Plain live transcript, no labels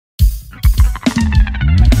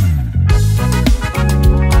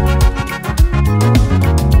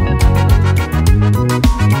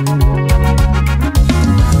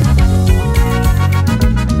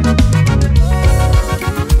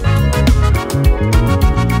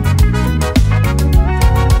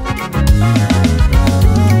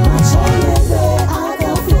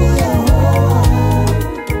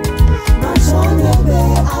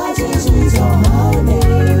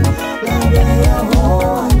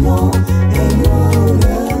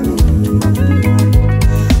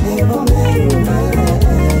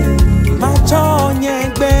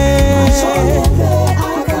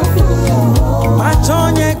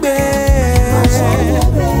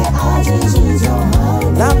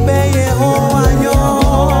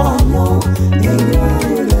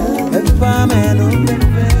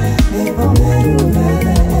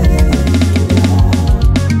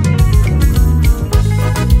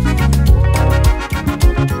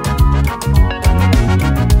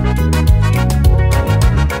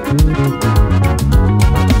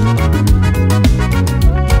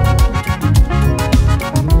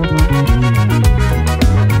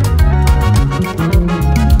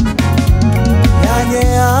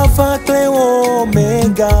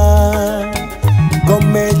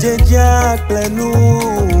Jejak plenu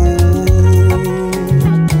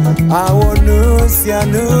Awonu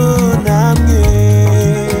sianu namye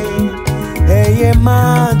Eye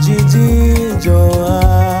majiji joa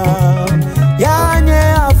Yanye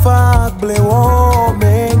afak ble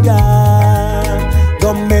omega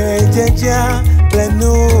Gome jejak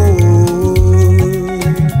plenu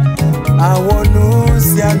Awonu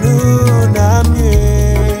sianu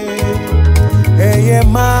namye Eye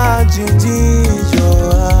majiji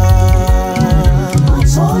joa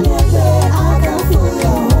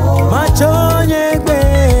Machonyegbe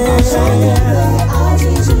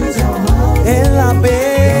Elabe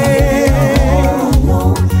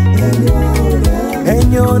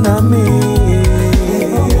Enyo nami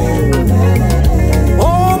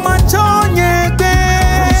Oh machonyegbe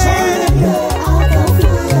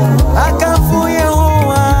Akafuye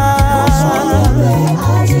hoa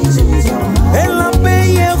Elabe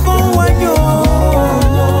yehowa nyo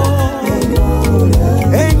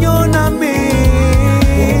Enyo nami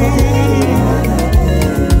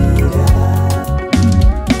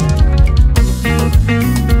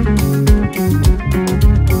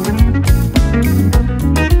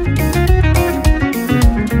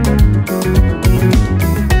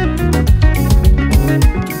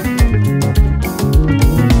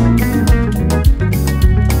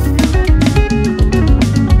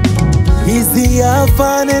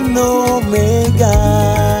Alpha and Omega,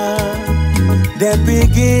 the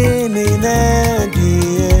beginning and the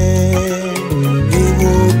end. He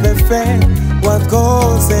will perfect what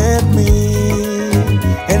concerns me,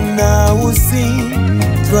 and I will sing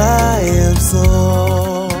triumph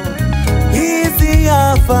song. He's the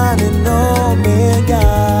Alpha and Omega,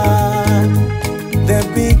 the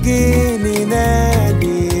beginning and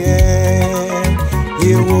the end.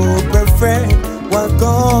 He will perfect what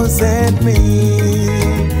concerns me,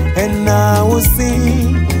 and I will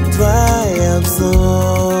sing triumph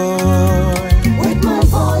song. With my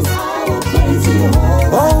voice I will praise you.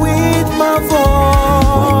 Oh, with my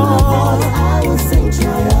voice I will sing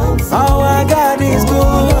triumph song. Oh, our God is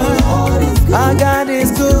good. Our God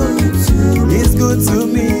is good. He's good to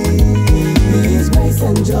me. His grace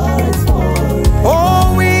endures forever.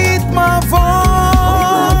 Oh, with my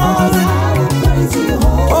voice I will praise you.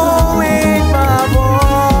 Oh, with my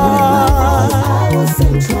voice I will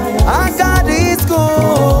sing triumph. Our God is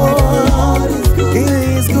good. He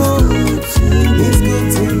is good. He's good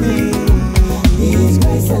to me. His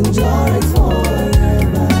grace endures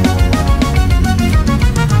forever.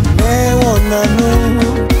 Me wona nu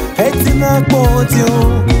etina potio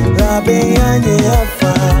rabe anye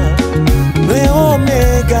afa me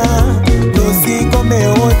omega no si come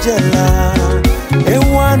ojela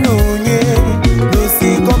ewanu nye no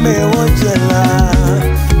si come ojela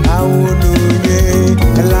awonu nye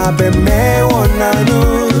labe me wona nu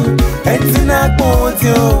etina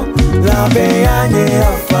potio rabe anye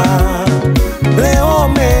afa me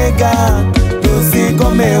omega no si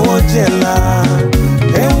come ojela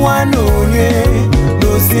ewanu nye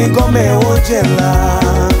no si come ojela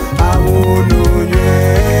awonu